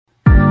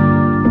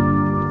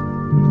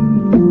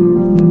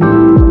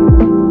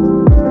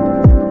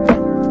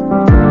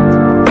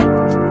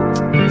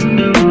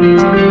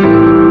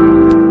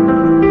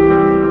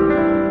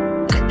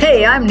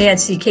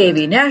Nancy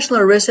Cavey, National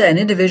ERISA and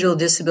Individual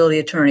Disability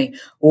Attorney.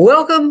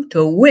 Welcome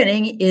to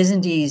Winning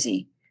Isn't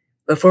Easy.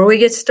 Before we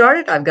get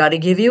started, I've got to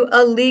give you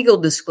a legal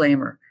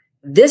disclaimer.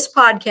 This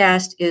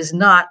podcast is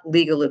not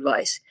legal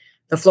advice.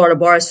 The Florida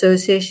Bar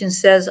Association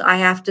says I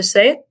have to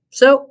say it,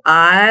 so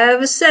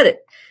I've said it.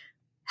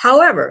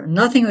 However,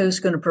 nothing is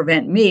going to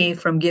prevent me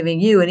from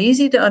giving you an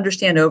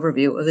easy-to-understand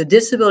overview of the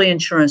disability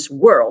insurance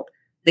world,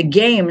 the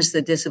games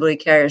that disability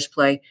carriers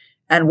play,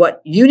 and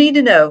what you need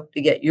to know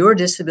to get your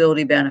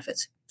disability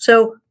benefits.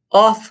 So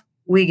off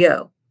we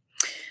go.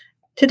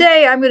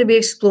 Today, I'm going to be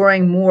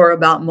exploring more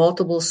about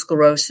multiple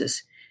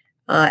sclerosis.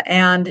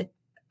 And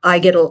I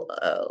get a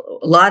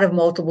lot of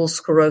multiple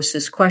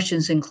sclerosis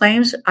questions and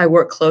claims. I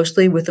work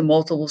closely with the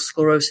multiple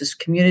sclerosis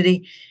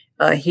community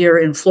here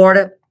in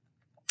Florida.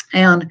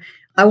 And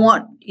I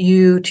want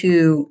you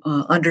to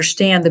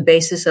understand the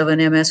basis of an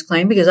MS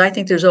claim because I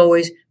think there's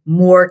always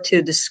more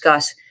to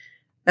discuss.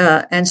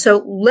 And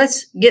so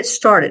let's get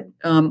started.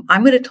 I'm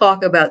going to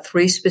talk about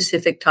three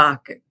specific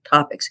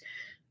topics.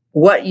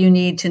 What you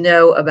need to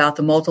know about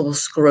the multiple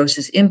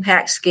sclerosis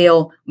impact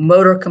scale,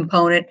 motor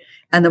component,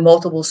 and the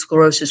multiple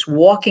sclerosis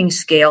walking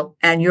scale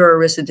and your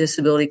ERISA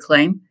disability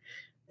claim,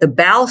 the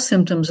bowel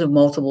symptoms of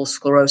multiple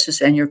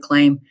sclerosis and your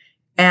claim,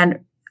 and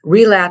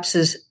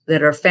relapses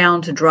that are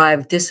found to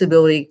drive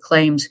disability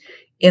claims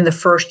in the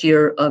first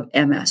year of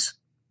MS.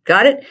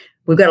 Got it?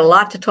 We've got a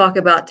lot to talk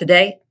about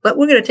today, but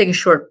we're going to take a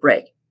short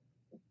break.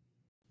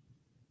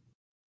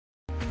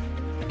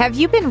 Have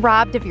you been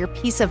robbed of your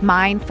peace of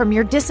mind from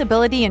your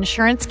disability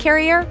insurance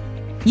carrier?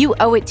 You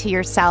owe it to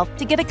yourself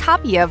to get a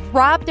copy of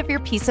Robbed of Your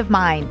Peace of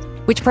Mind,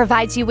 which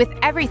provides you with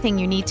everything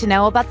you need to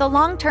know about the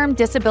long-term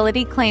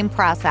disability claim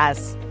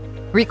process.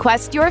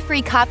 Request your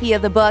free copy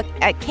of the book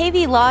at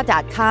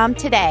kvlaw.com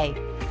today.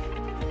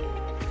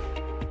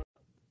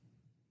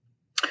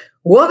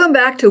 Welcome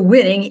back to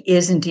Winning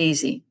Isn't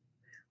Easy.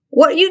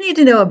 What you need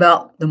to know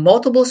about the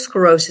multiple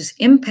sclerosis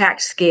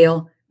impact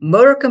scale,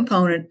 motor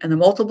component, and the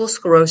multiple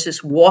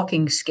sclerosis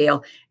walking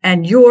scale,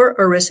 and your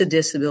ERISA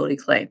disability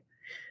claim.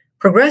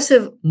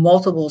 Progressive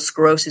multiple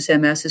sclerosis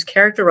MS is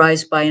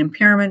characterized by an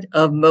impairment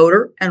of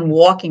motor and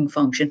walking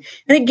function,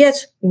 and it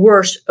gets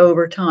worse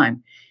over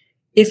time.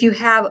 If you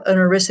have an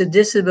ERISA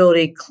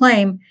disability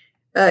claim,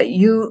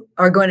 you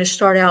are going to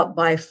start out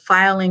by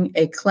filing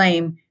a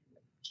claim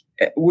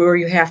where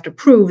you have to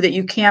prove that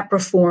you can't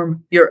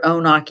perform your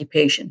own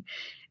occupation.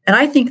 And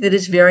I think that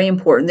it's very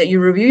important that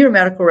you review your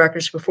medical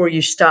records before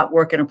you stop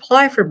work and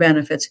apply for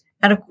benefits,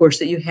 and of course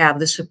that you have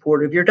the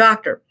support of your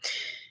doctor.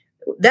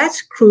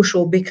 That's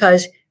crucial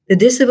because the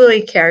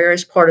disability carrier,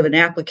 as part of an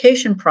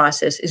application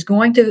process, is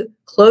going to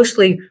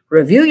closely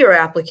review your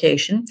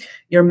application,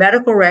 your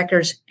medical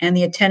records, and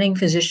the attending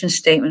physician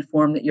statement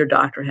form that your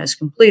doctor has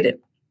completed.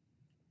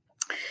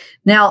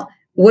 Now,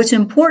 what's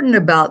important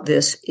about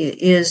this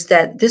is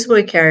that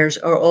disability carriers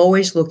are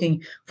always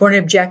looking for an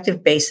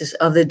objective basis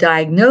of the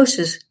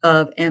diagnosis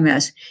of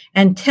MS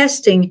and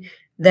testing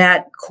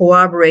that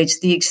corroborates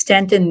the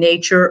extent and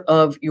nature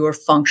of your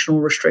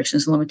functional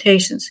restrictions and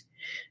limitations.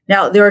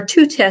 Now, there are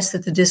two tests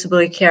that the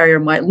disability carrier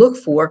might look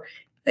for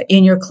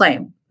in your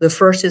claim. The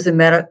first is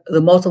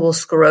the multiple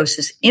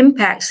sclerosis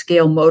impact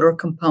scale motor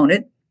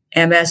component,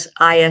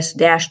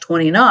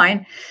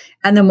 MSIS-29,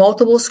 and the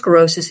multiple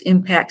sclerosis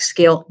impact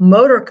scale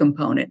motor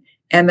component,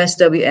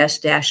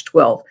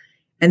 MSWS-12.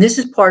 And this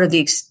is part of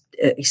the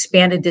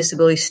expanded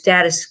disability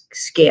status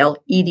scale,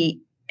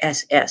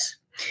 EDSS.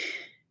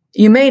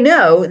 You may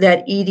know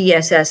that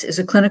EDSS is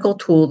a clinical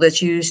tool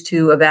that's used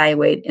to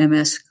evaluate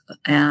MS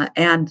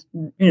and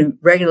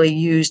regularly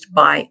used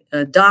by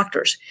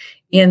doctors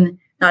in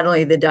not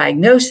only the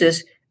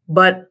diagnosis,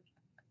 but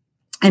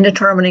in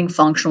determining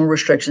functional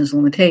restrictions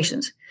and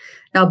limitations.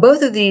 Now,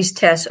 both of these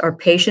tests are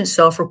patient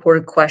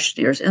self-reported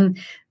questionnaires, and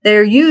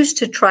they're used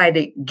to try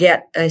to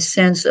get a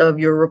sense of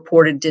your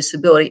reported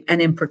disability,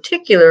 and in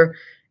particular,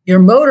 your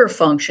motor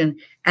function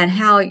and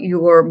how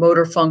your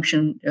motor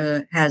function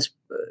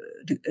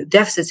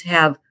deficits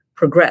have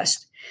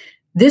progressed.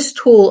 This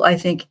tool, I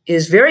think,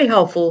 is very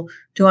helpful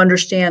to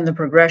understand the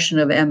progression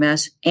of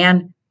MS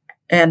and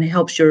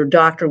helps your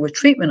doctor with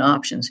treatment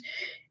options.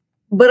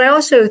 But I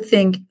also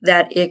think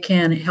that it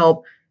can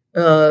help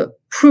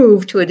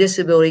prove to a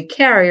disability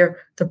carrier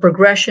the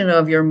progression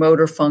of your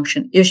motor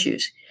function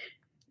issues.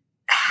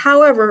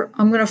 However,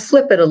 I'm going to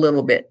flip it a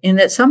little bit in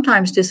that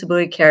sometimes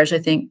disability carriers, I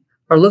think,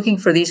 are looking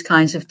for these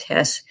kinds of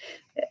tests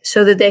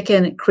so that they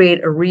can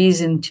create a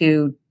reason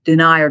to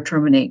deny or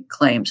terminate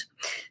claims.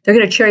 They're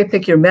going to cherry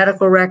pick your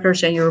medical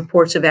records and your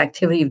reports of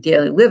activity of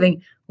daily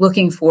living,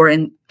 looking for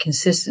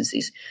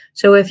inconsistencies.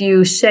 So if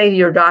you say to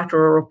your doctor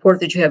or report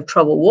that you have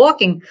trouble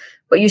walking,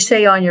 but you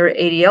say on your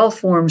ADL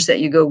forms that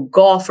you go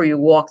golf or you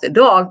walk the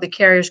dog, the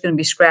carrier is going to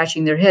be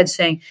scratching their head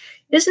saying,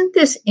 isn't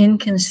this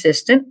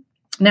inconsistent?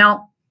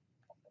 Now,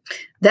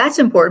 that's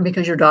important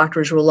because your doctor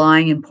is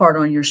relying in part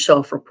on your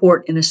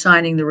self-report in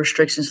assigning the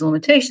restrictions and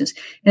limitations.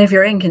 And if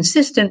you're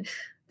inconsistent,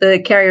 the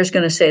carrier is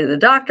going to say to the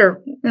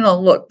doctor,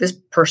 look, this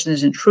person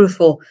isn't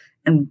truthful,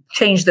 and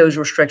change those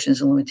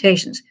restrictions and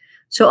limitations.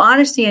 So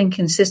honesty and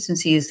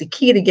consistency is the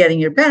key to getting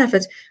your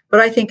benefits. But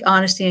I think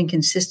honesty and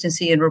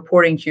consistency in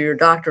reporting to your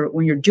doctor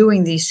when you're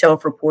doing these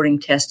self-reporting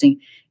testing,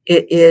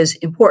 it is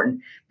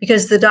important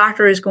because the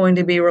doctor is going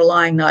to be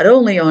relying not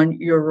only on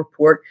your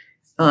report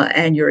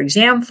and your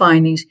exam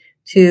findings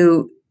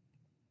to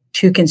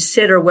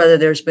consider whether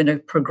there's been a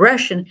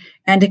progression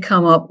and to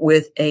come up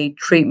with a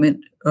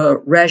treatment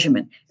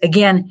regimen.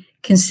 Again,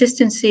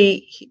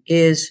 consistency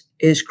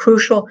is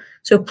crucial.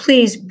 So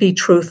please be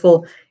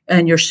truthful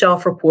in your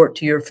self-report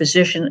to your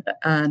physician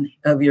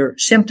of your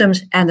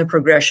symptoms and the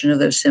progression of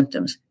those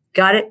symptoms.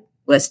 Got it?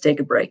 Let's take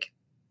a break.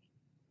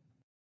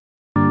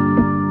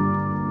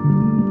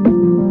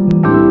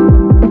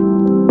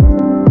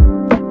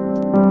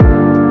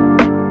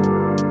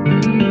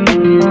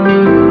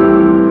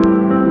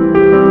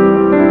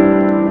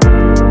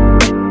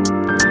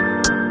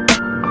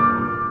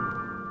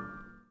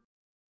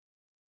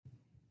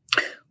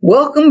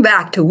 Welcome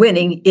back to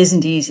Winning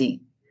Isn't Easy.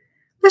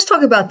 Let's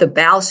talk about the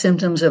bowel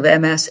symptoms of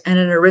MS and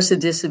an ERISA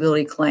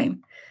disability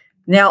claim.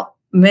 Now,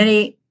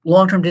 many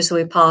long-term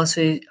disability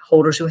policy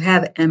holders who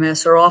have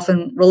MS are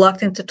often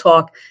reluctant to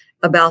talk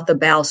about the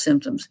bowel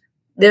symptoms.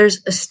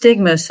 There's a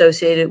stigma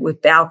associated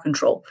with bowel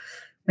control.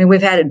 I mean,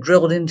 we've had it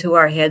drilled into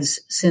our heads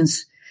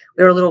since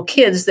we were little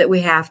kids that we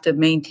have to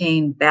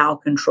maintain bowel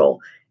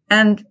control.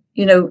 And,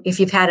 if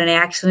you've had an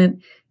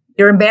accident,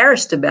 you're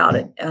embarrassed about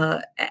it.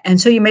 And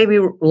so you may be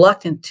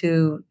reluctant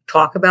to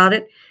talk about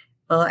it.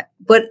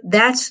 But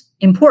that's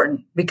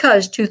important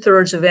because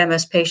 2/3 of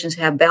MS patients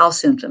have bowel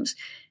symptoms.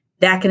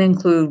 That can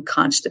include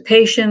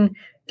constipation,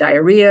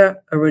 diarrhea,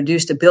 a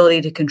reduced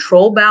ability to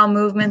control bowel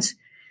movements.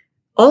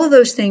 All of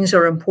those things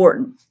are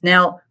important.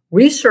 Now,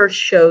 research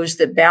shows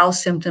that bowel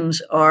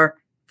symptoms are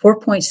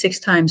 4.6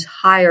 times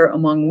higher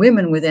among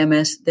women with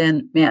MS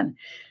than men.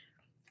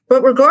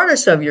 But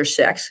regardless of your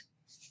sex,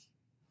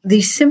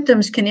 these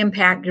symptoms can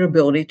impact your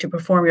ability to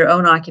perform your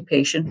own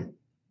occupation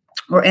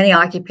or any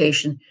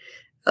occupation.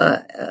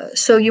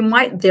 So you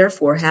might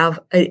therefore have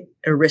a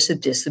ERISA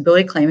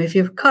disability claim if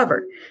you've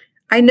covered.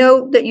 I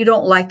know that you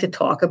don't like to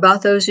talk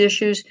about those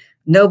issues.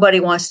 Nobody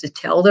wants to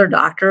tell their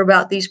doctor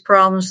about these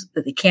problems,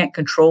 that they can't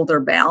control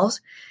their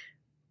bowels.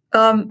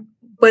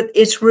 But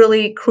it's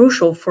really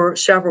crucial for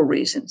several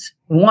reasons.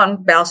 One,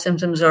 bowel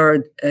symptoms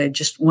are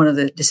just one of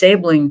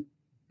the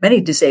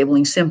many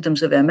disabling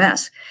symptoms of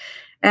MS.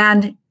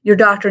 And your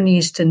doctor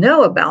needs to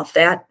know about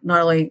that,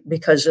 not only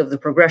because of the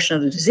progression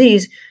of the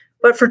disease,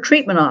 but for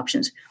treatment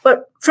options.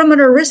 But from an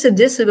ERISA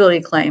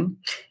disability claim,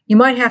 you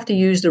might have to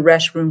use the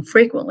restroom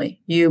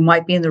frequently. You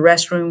might be in the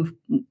restroom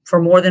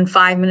for more than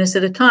 5 minutes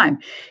at a time.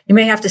 You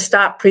may have to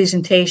stop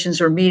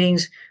presentations or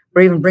meetings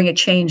or even bring a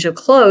change of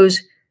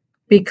clothes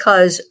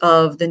because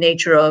of the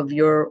nature of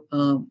your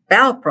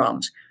bowel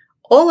problems.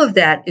 All of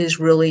that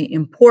is really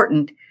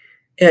important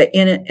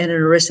in an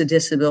ERISA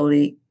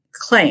disability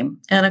claim.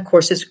 And of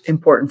course, it's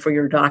important for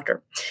your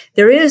doctor.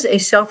 There is a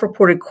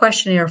self-reported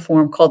questionnaire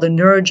form called the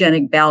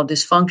Neurogenic Bowel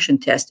Dysfunction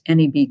Test,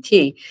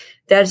 NEBT,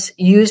 that's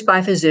used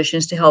by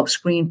physicians to help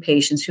screen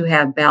patients who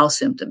have bowel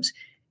symptoms.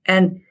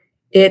 And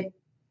it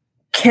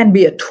can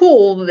be a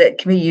tool that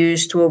can be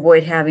used to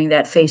avoid having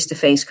that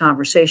face-to-face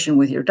conversation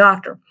with your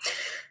doctor.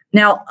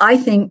 Now, I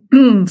think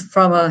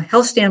from a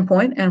health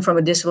standpoint and from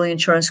a disability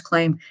insurance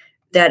claim,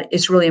 that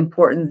it's really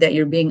important that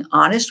you're being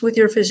honest with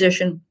your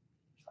physician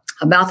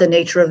about the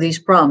nature of these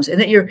problems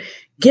and that you're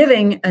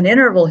giving an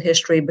interval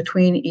history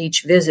between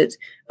each visit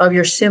of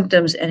your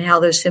symptoms and how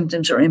those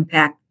symptoms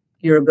impact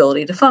your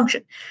ability to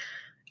function.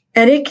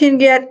 And it can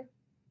get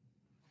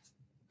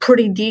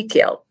pretty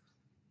detailed.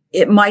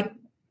 It might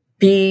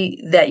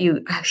be that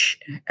you,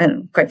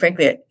 and quite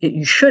frankly,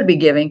 you should be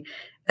giving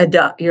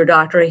your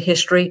doctor a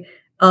history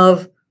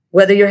of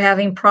whether you're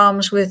having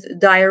problems with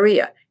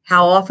diarrhea,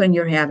 how often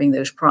you're having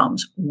those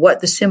problems, what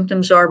the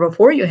symptoms are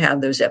before you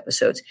have those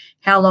episodes,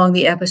 how long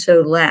the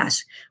episode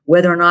lasts,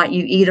 whether or not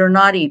you eat or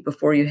not eat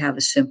before you have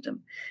the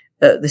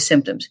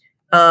symptoms,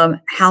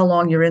 how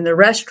long you're in the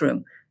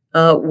restroom,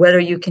 whether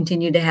you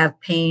continue to have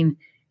pain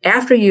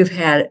after you've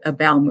had a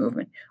bowel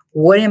movement,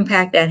 what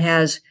impact that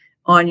has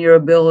on your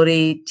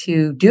ability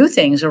to do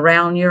things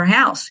around your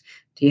house.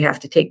 Do you have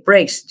to take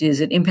breaks? Does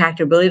it impact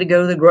your ability to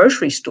go to the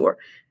grocery store?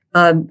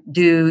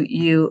 Do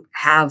you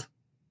have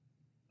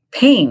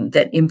pain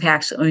that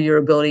impacts on your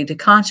ability to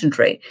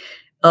concentrate?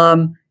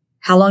 How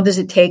long does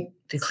it take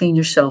to clean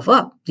yourself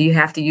up? Do you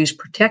have to use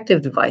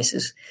protective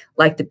devices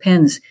like the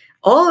pens?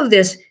 All of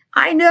this,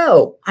 I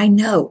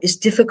know is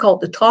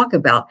difficult to talk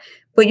about,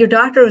 but your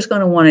doctor is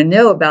going to want to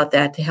know about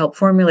that to help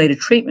formulate a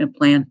treatment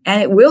plan,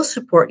 and it will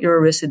support your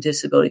ERISA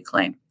disability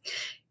claim.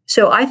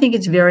 So I think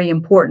it's very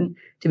important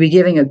to be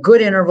giving a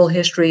good interval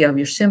history of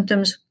your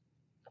symptoms.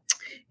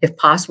 If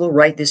possible,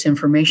 write this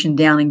information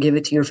down and give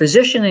it to your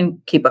physician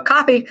and keep a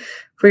copy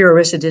for your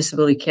ERISA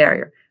disability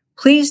carrier.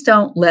 Please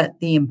don't let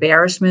the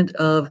embarrassment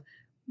of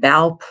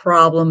bowel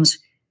problems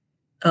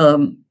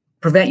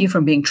prevent you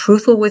from being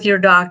truthful with your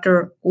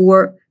doctor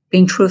or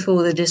being truthful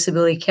with a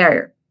disability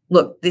carrier.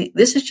 Look,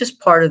 this is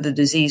just part of the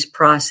disease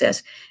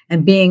process,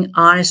 and being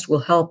honest will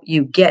help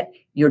you get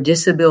your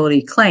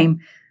disability claim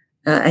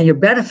and your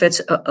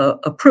benefits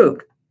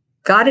approved.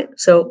 Got it?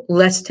 So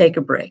let's take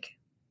a break.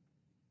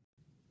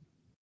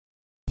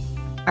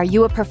 Are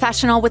you a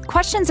professional with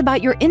questions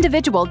about your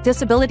individual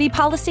disability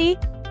policy?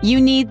 You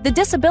need the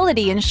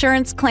Disability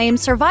Insurance Claim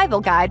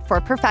Survival Guide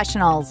for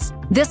Professionals.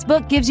 This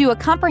book gives you a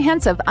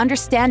comprehensive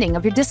understanding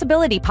of your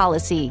disability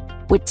policy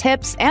with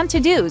tips and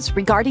to-dos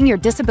regarding your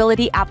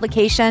disability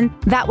application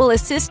that will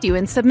assist you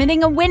in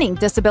submitting a winning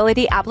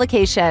disability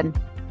application.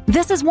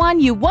 This is one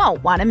you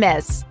won't want to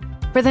miss.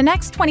 For the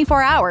next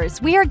 24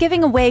 hours, we are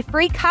giving away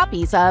free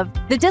copies of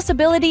the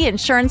Disability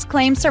Insurance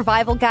Claim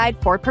Survival Guide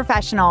for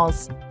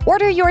Professionals.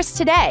 Order yours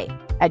today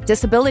at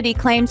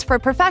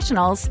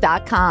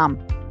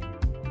disabilityclaimsforprofessionals.com.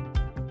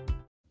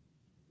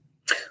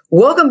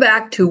 Welcome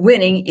back to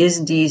Winning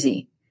Isn't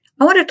Easy.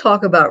 I want to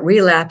talk about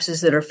relapses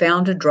that are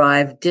found to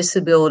drive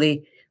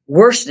disability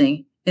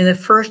worsening in the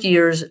first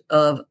years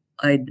of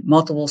a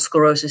multiple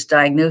sclerosis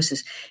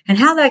diagnosis and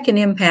how that can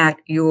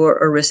impact your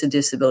ERISA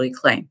disability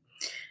claim.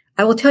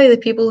 I will tell you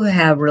that people who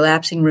have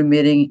relapsing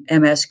remitting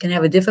MS can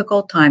have a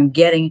difficult time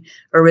getting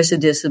ERISA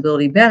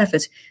disability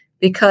benefits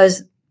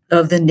because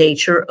of the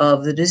nature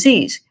of the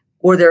disease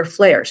or their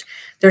flares.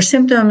 Their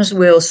symptoms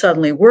will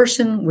suddenly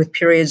worsen with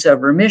periods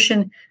of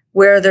remission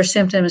where their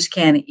symptoms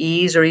can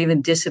ease or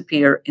even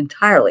disappear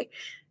entirely.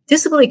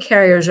 Disability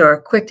carriers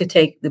are quick to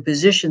take the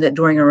position that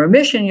during a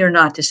remission, you're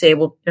not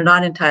disabled, you're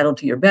not entitled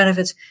to your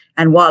benefits,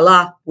 and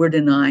voila, we're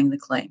denying the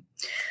claim.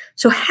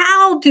 So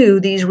how do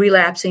these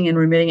relapsing and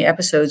remitting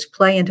episodes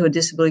play into a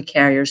disability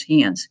carrier's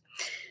hands?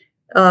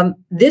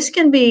 This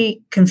can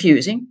be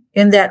confusing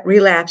in that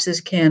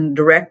relapses can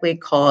directly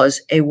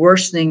cause a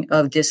worsening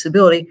of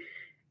disability,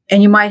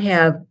 and you might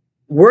have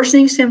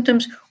worsening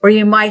symptoms or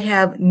you might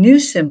have new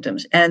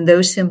symptoms, and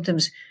those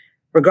symptoms,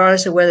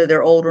 regardless of whether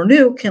they're old or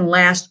new, can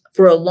last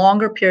for a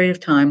longer period of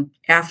time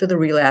after the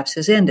relapse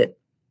has ended.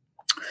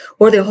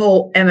 Or the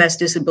whole MS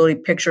disability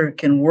picture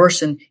can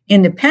worsen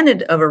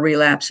independent of a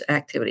relapse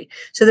activity.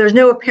 So there's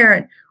no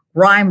apparent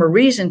rhyme or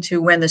reason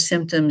to when the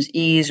symptoms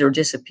ease or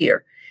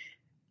disappear.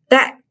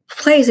 That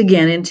plays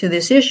again into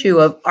this issue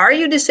of, are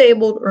you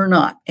disabled or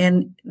not?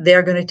 And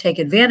they're going to take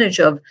advantage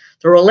of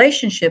the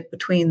relationship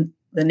between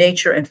the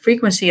nature and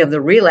frequency of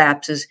the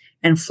relapses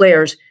and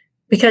flares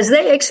because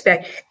they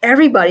expect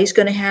everybody's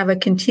going to have a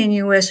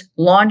continuous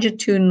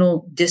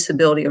longitudinal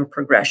disability or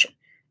progression.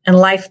 And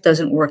life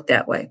doesn't work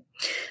that way.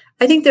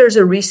 I think there's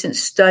a recent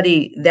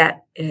study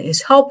that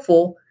is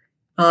helpful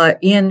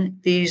in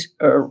these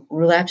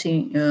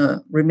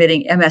relapsing,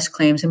 remitting MS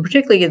claims, and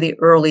particularly in the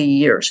early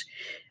years.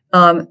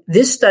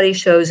 This study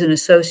shows an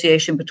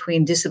association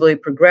between disability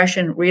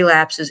progression,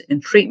 relapses,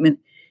 and treatment,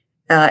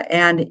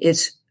 and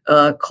it's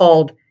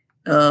called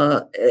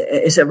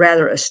is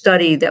a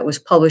study that was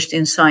published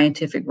in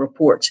Scientific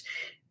Reports.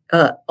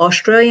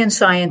 Australian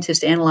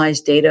scientists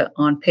analyzed data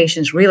on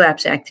patients'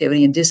 relapse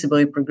activity and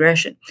disability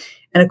progression.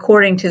 And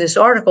according to this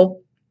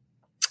article,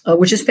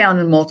 which is found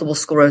in Multiple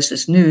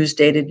Sclerosis News,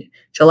 dated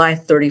July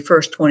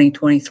 31st,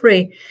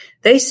 2023,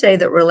 they say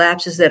that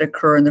relapses that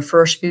occur in the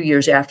first few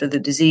years after the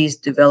disease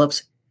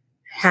develops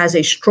has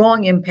a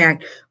strong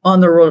impact on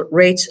the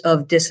rates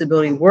of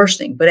disability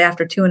worsening. But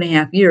after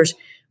 2.5 years,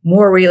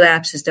 more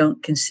relapses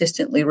don't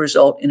consistently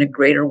result in a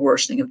greater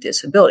worsening of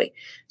disability.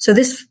 So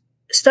this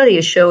study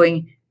is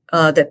showing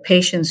that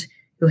patients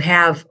who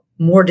have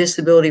more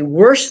disability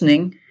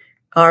worsening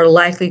are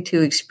likely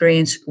to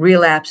experience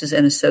relapses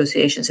and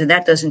associations, and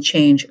that doesn't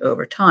change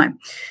over time.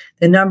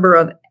 The number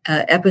of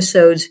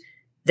episodes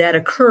that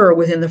occur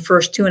within the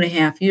first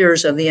 2.5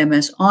 years of the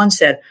MS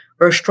onset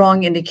are a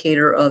strong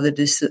indicator of the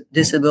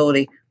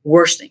disability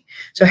worsening.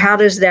 So how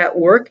does that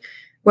work?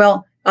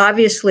 Well,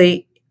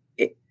 obviously,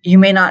 you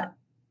may not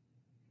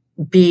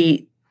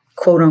be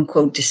quote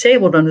unquote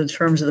disabled under the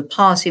terms of the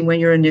policy when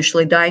you're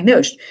initially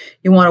diagnosed.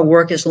 You want to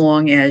work as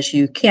long as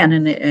you can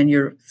and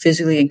you're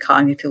physically and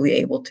cognitively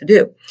able to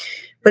do.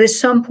 But at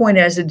some point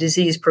as the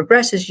disease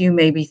progresses, you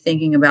may be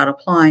thinking about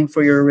applying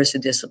for your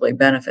ERISA disability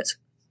benefits.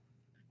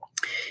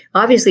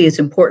 Obviously, it's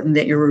important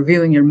that you're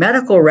reviewing your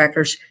medical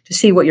records to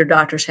see what your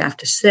doctors have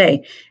to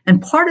say.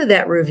 And part of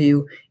that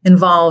review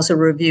involves a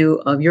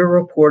review of your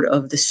report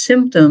of the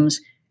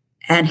symptoms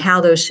and how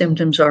those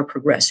symptoms are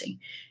progressing.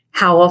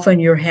 How often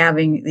you're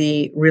having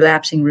the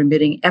relapsing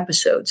remitting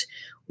episodes,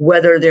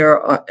 whether there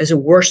is a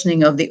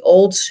worsening of the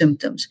old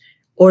symptoms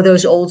or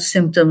those old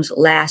symptoms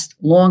last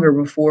longer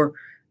before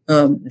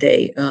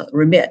they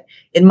remit.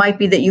 It might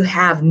be that you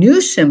have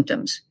new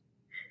symptoms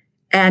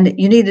and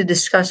you need to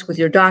discuss with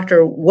your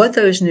doctor what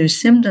those new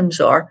symptoms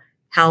are,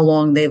 how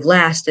long they've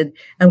lasted,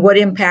 and what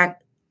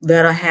impact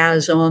that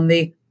has on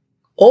the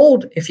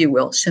old, if you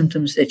will,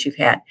 symptoms that you've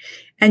had.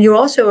 And you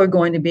also are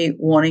going to be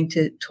wanting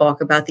to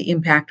talk about the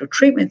impact of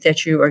treatment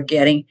that you are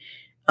getting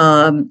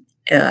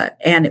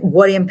and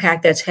what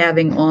impact that's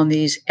having on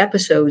these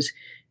episodes,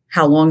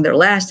 how long they're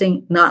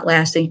lasting, not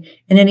lasting,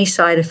 and any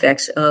side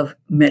effects of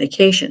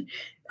medication.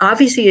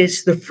 Obviously,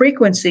 it's the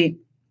frequency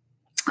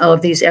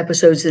of these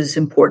episodes that is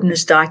important.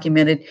 It's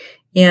documented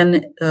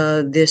in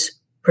this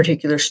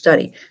particular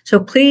study. So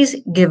please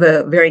give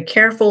a very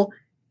careful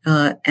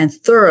and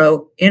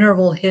thorough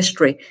interval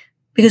history,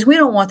 because we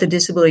don't want the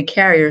disability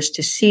carriers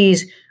to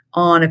seize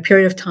on a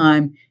period of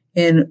time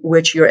in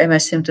which your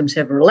MS symptoms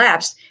have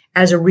relapsed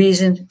as a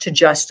reason to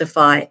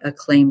justify a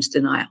claims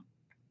denial.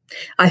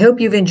 I hope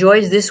you've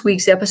enjoyed this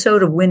week's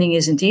episode of Winning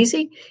Isn't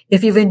Easy.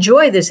 If you've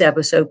enjoyed this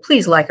episode,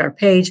 please like our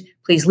page,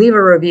 please leave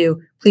a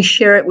review, please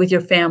share it with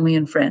your family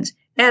and friends.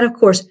 And of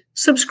course,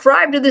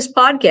 subscribe to this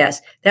podcast.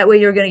 That way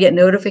you're going to get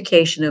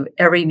notification of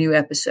every new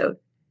episode.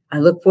 I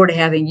look forward to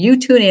having you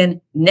tune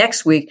in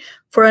next week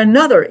for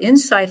another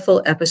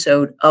insightful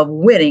episode of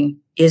Winning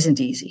Isn't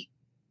Easy.